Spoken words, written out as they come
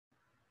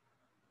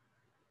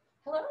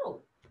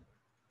Hello,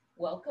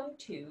 welcome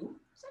to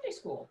Sunday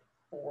School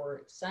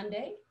for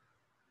Sunday,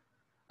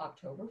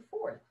 October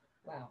 4th.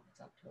 Wow,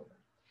 it's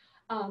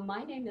October.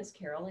 My name is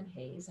Carolyn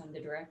Hayes. I'm the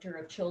Director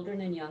of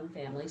Children and Young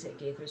Families at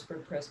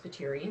Gaithersburg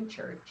Presbyterian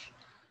Church.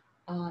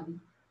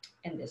 And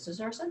this is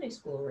our Sunday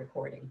School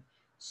recording.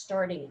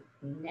 Starting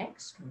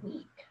next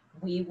week,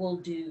 we will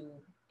do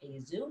a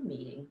Zoom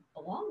meeting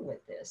along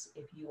with this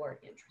if you are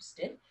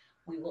interested.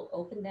 We will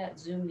open that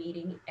Zoom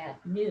meeting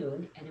at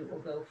noon, and it will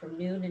go from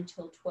noon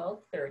until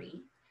 12:30.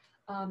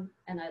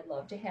 And I'd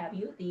love to have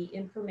you. The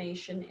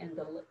information and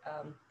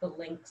the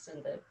links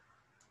and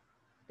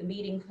the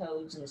meeting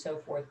codes and so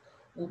forth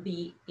will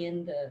be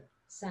in the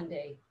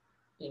Sunday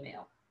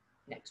email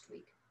next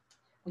week.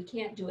 We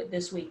can't do it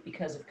this week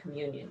because of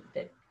communion.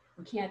 That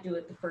we can't do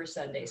it the first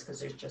Sundays because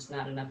there's just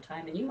not enough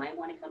time, and you might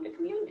want to come to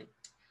communion.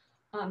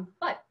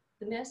 But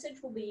the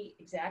message will be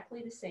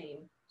exactly the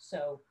same.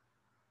 So,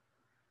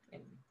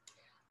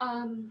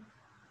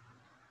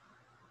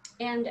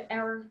 and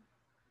our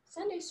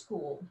Sunday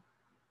school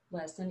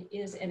lesson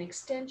is an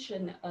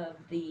extension of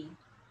the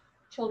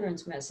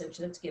children's message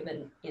that's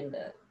given in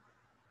the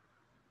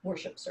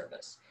worship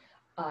service.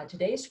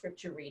 Today's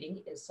scripture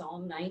reading is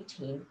Psalm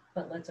 19,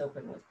 but let's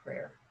open with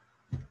prayer.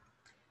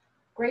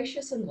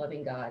 Gracious and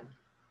loving God,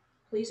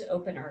 please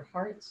open our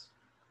hearts,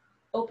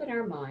 open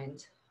our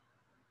minds,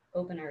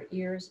 open our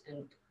ears,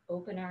 and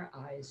open our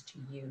eyes to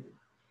you,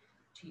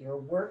 to your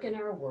work in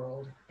our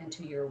world, and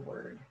to your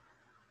word.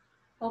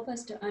 Help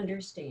us to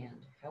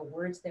understand how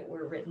words that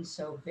were written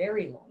so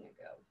very long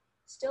ago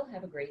still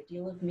have a great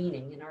deal of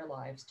meaning in our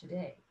lives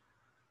today.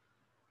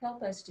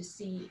 Help us to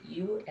see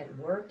you at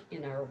work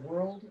in our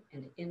world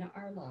and in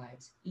our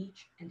lives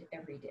each and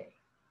every day.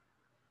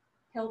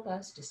 Help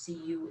us to see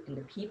you in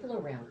the people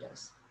around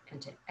us and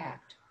to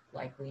act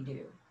like we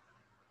do.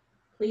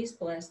 Please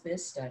bless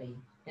this study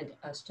and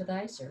us to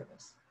thy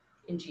service.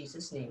 In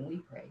Jesus' name we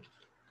pray.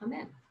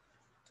 Amen.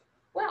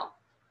 Well,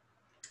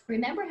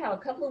 remember how a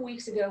couple of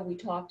weeks ago we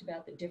talked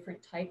about the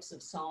different types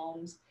of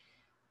psalms?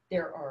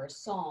 There are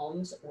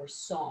psalms or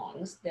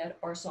songs that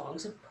are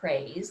songs of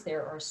praise.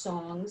 There are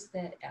songs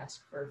that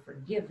ask for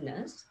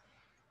forgiveness.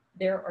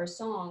 There are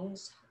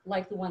songs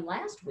like the one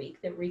last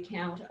week that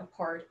recount a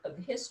part of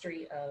the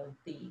history of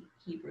the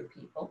Hebrew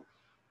people.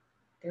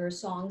 There are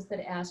songs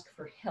that ask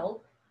for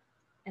help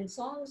and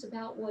songs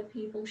about what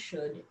people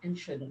should and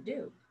shouldn't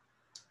do.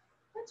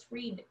 Let's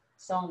read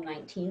Psalm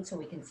 19 so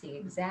we can see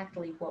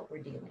exactly what we're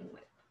dealing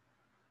with.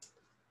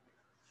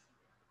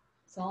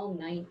 Psalm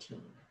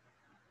 19.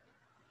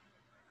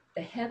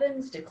 The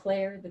heavens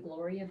declare the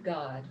glory of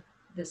God.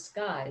 The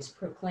skies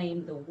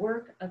proclaim the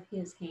work of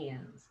his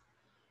hands.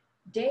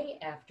 Day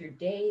after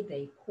day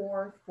they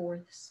pour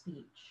forth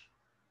speech.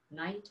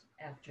 Night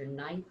after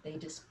night they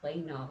display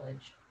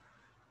knowledge.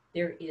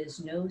 There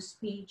is no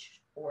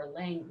speech or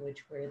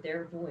language where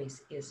their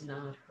voice is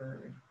not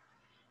heard.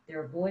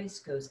 Their voice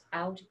goes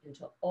out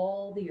into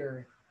all the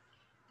earth,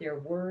 their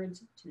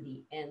words to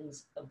the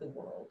ends of the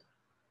world.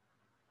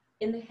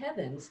 In the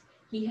heavens,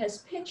 he has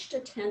pitched a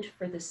tent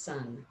for the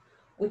sun,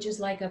 which is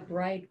like a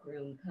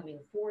bridegroom coming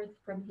forth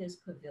from his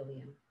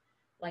pavilion,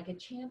 like a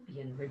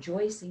champion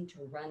rejoicing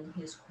to run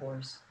his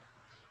course.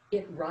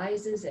 It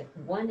rises at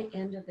one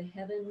end of the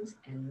heavens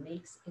and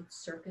makes its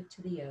circuit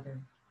to the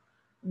other.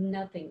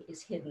 Nothing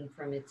is hidden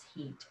from its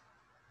heat.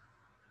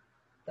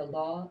 The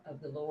law of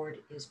the Lord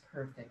is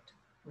perfect,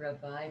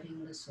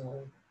 reviving the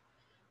soul.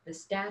 The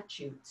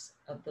statutes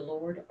of the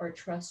Lord are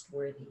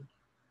trustworthy,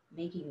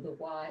 making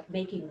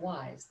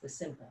wise the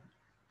simple.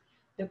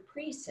 The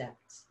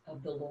precepts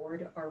of the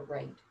Lord are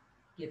right,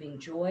 giving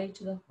joy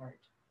to the heart.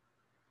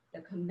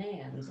 The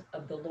commands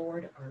of the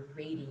Lord are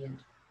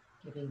radiant,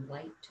 giving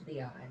light to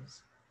the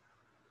eyes.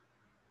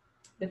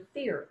 The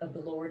fear of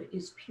the Lord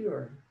is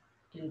pure,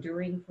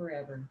 enduring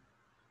forever.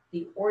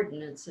 The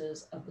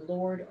ordinances of the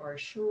Lord are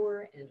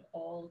sure and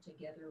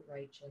altogether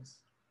righteous.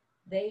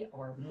 They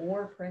are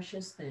more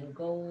precious than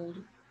gold,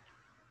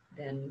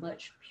 than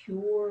much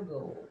pure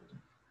gold.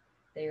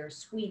 They are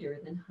sweeter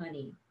than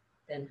honey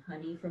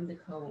from the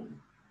comb.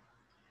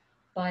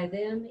 By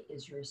them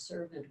is your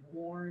servant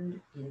warned.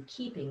 In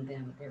keeping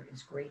them there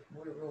is great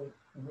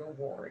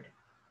reward.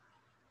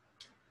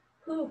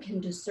 Who can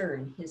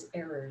discern his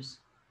errors?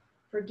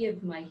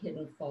 Forgive my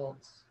hidden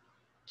faults.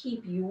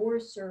 Keep your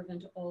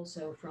servant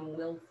also from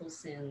willful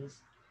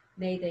sins.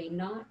 May they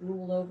not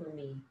rule over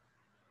me.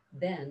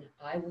 Then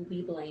I will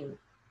be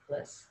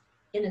blameless,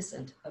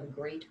 innocent of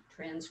great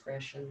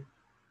transgression.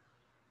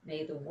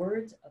 May the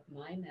words of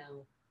my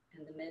mouth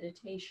and the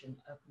meditation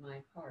of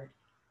my heart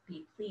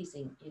be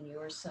pleasing in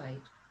your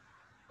sight,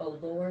 O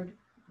Lord,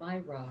 my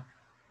rock,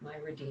 my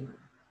redeemer.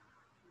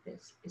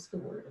 This is the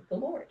word of the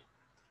Lord.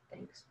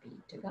 Thanks be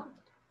to God.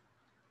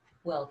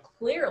 Well,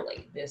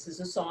 clearly this is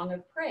a song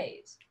of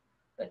praise,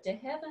 but do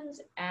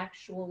heavens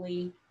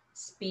actually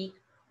speak,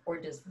 or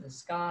does the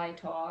sky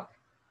talk?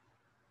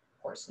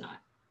 Of course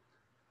not.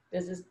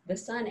 Does the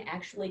sun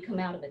actually come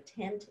out of a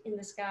tent in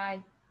the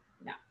sky?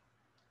 No.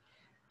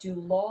 Do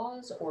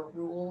laws or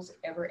rules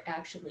ever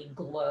actually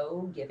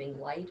glow, giving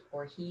light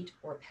or heat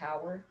or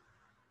power?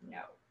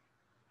 No.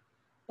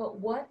 But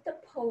what the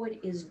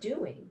poet is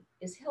doing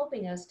is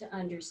helping us to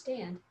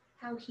understand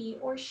how he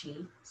or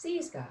she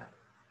sees God,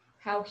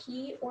 how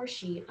he or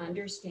she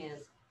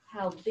understands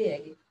how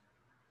big,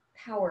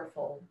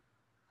 powerful,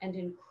 and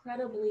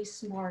incredibly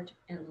smart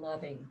and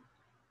loving,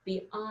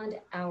 beyond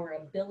our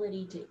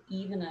ability to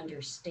even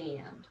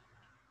understand,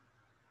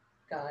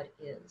 God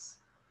is.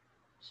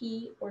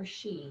 He or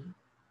she,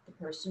 the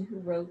person who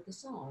wrote the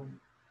song,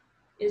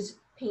 is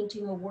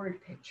painting a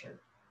word picture.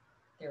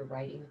 They're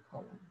writing a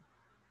poem.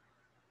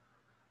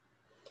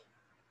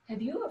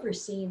 Have you ever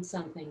seen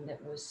something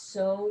that was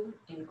so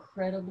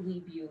incredibly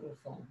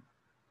beautiful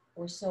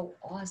or so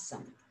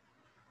awesome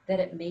that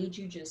it made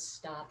you just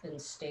stop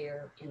and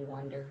stare in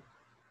wonder?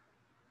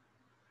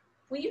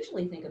 We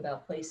usually think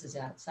about places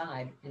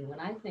outside, and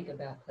when I think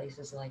about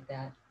places like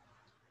that,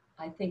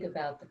 I think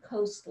about the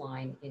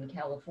coastline in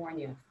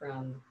California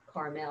from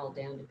Carmel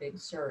down to Big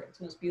Sur. It's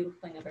the most beautiful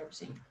thing I've ever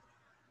seen.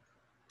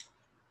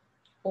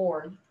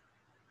 Or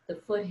the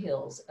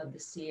foothills of the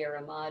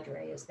Sierra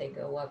Madre as they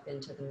go up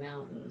into the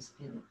mountains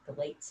in the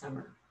late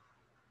summer.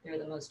 They're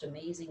the most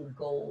amazing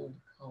gold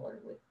color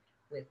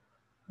with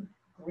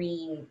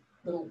green,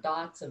 little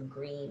dots of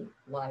green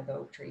live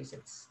oak trees.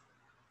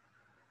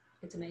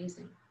 It's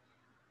amazing.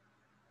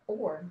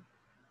 Or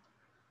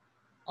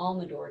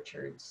almond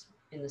orchards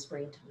in the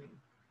springtime.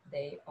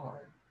 They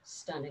are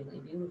stunningly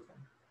beautiful.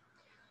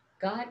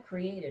 God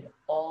created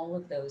all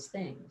of those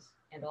things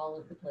and all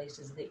of the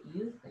places that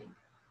you think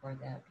are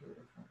that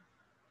beautiful.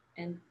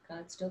 And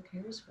God still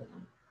cares for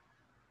them.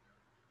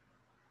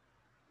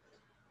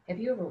 Have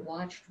you ever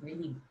watched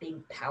really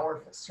big,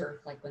 powerful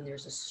surf, like when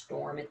there's a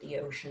storm at the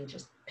ocean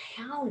just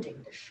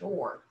pounding the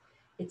shore?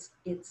 It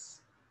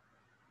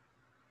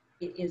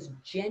is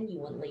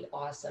genuinely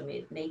awesome.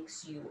 It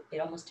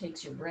almost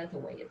takes your breath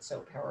away. It's so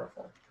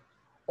powerful.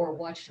 Or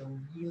watch a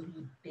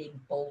really big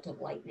bolt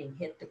of lightning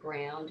hit the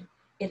ground.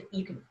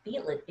 You can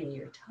feel it in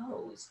your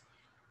toes.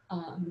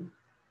 God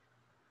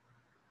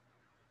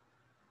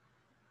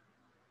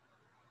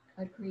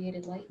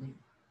created lightning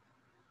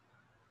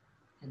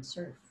and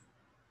surf.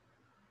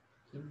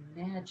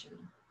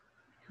 Imagine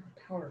how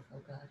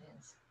powerful God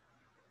is.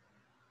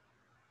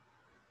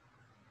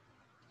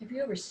 Have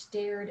you ever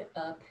stared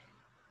up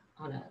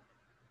on a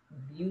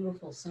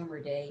beautiful summer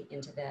day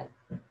into that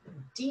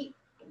deep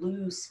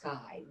blue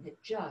sky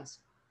that just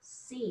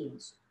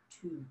seems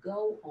to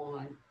go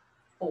on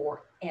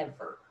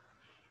forever?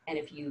 And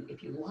if you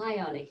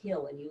lie on a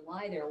hill and you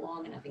lie there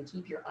long enough and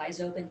keep your eyes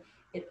open,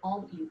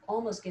 you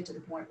almost get to the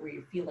point where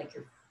you feel like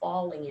you're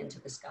falling into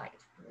the sky.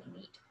 It's really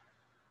neat.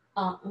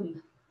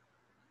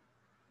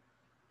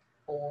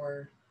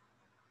 Or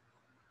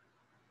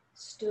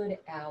stood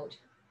out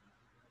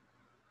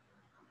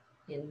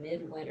in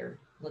midwinter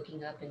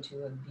looking up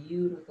into a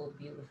beautiful,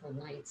 beautiful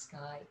night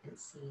sky and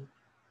see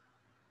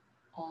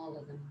all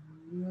of the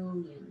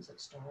millions of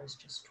stars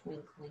just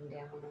twinkling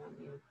down on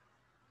you.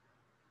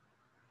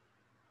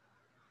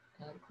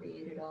 God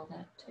created all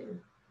that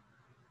too.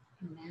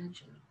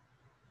 Imagine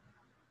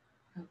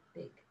how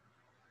big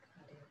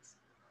God is.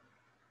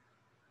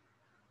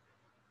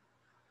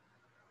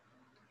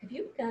 Have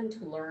you begun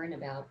to learn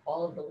about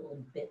all of the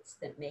little bits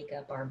that make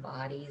up our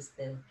bodies,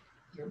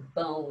 your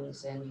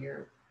bones and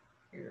your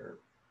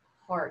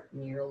heart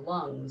and your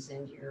lungs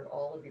and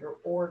all of your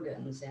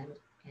organs and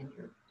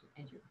your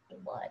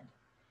blood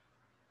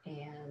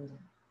and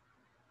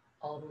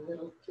all the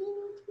little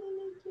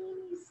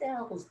teeny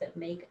cells that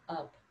make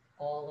up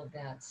all of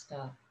that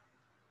stuff?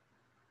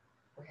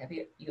 Or have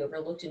you ever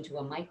looked into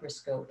a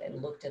microscope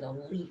and looked at a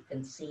leaf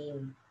and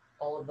seen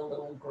all of the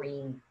little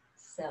green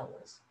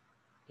cells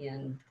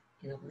in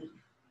a leaf?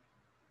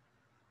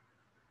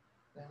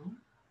 Well,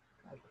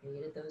 God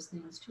created those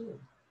things too.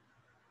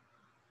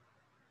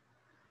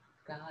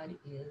 God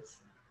is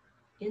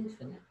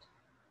infinite,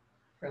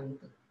 from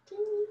the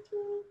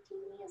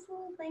teeniest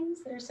little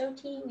things that are so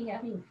teeny we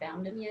haven't even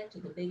found them yet, to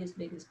the biggest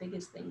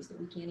things that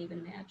we can't even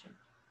imagine.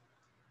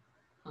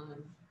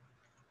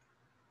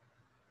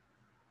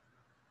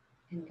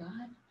 And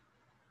God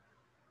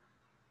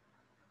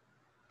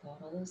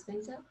thought all those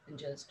things up and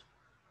just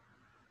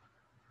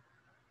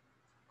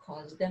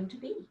caused them to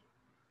be.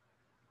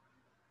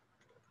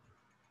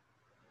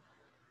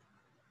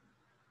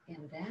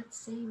 And that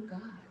same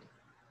God,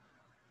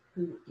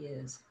 who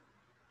is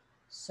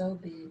so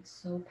big,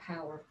 so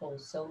powerful,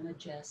 so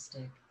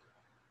majestic,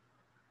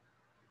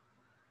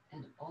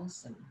 and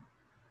awesome,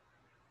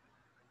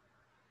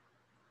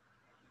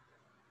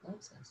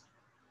 loves us,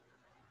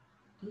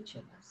 each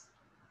of us,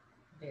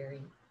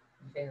 very,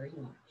 very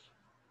much,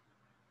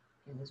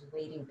 and is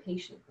waiting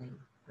patiently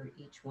for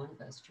each one of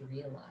us to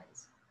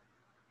realize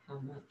how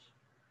much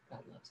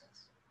God loves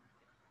us.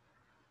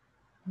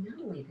 And not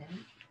only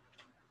that,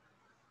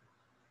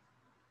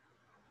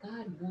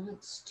 God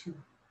wants to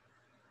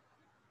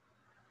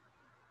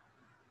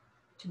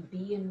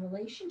be in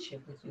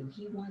relationship with you.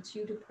 He wants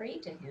you to pray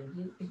to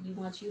him. He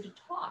wants you to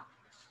talk.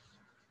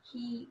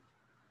 He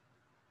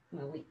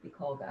well, we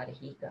call God a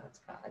he, God's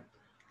God.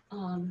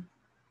 Um,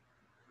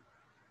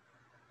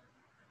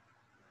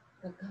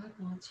 but God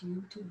wants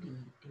you to be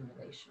in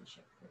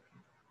relationship with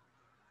him.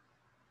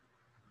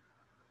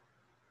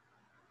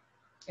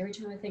 Every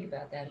time I think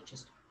about that, it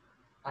just,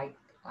 I,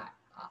 I,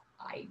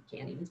 I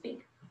can't even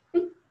speak.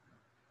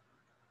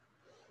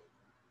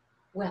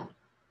 Well,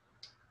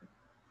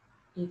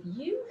 if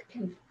you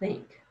can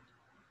think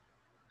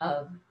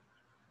of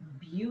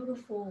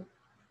beautiful,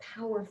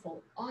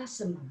 powerful,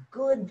 awesome,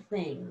 good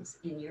things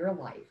in your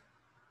life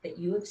that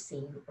you have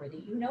seen or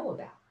that you know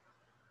about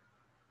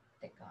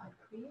that God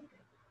created,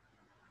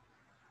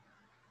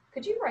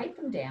 could you write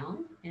them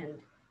down and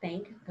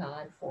thank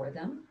God for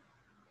them?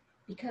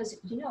 Because,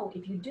 you know,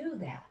 if you do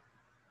that,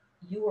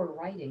 you are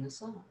writing a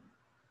song.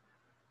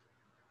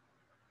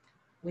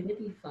 Wouldn't it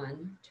be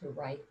fun to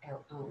write our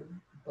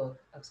own book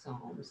of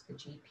Psalms, the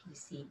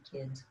GPC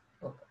Kids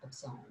Book of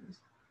Psalms?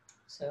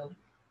 So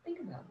think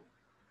about it.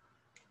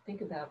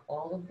 Think about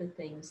all of the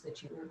things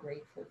that you are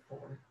grateful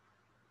for,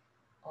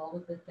 all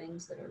of the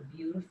things that are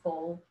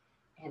beautiful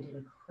and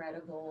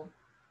incredible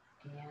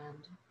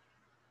and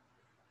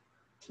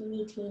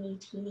teeny, teeny,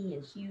 teeny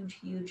and huge,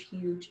 huge,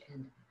 huge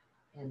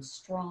and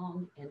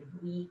strong and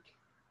weak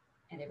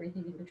and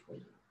everything in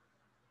between.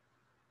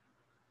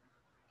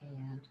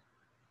 And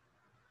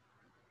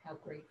how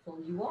grateful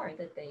you are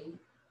that they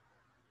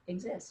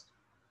exist.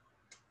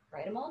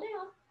 Write them all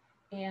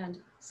down and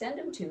send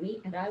them to me,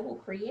 and I will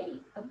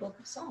create a book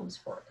of Psalms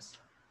for us.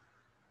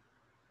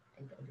 I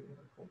think that'll be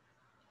really cool.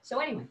 So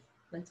anyway,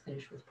 let's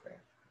finish with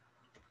prayer.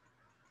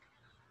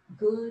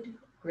 Good,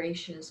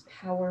 gracious,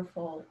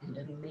 powerful, and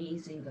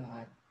amazing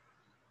God,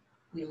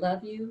 we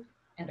love you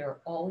and are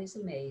always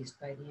amazed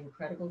by the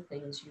incredible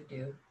things you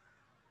do.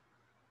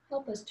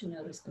 Help us to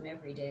notice them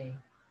every day,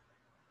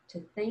 to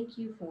thank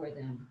you for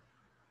them,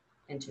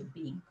 and to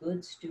be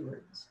good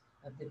stewards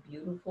of the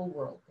beautiful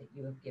world that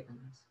you have given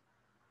us.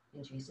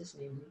 In Jesus'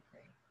 name we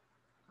pray.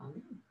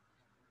 Amen.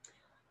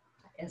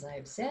 As I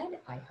have said,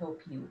 I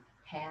hope you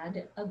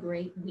had a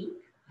great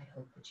week. I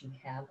hope that you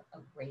have a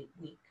great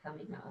week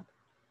coming up.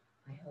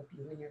 I hope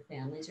you and your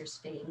families are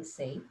staying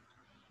safe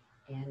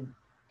and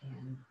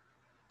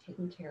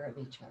taking care of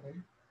each other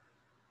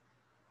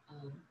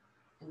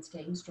and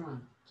staying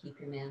strong. Keep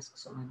your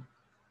masks on.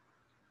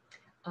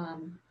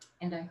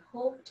 And I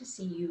hope to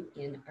see you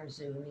in our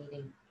Zoom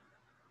meeting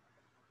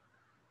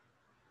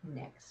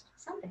next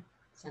Sunday,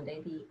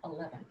 Sunday the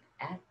 11th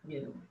at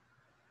noon.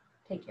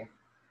 Take care.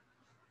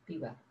 Be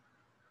well.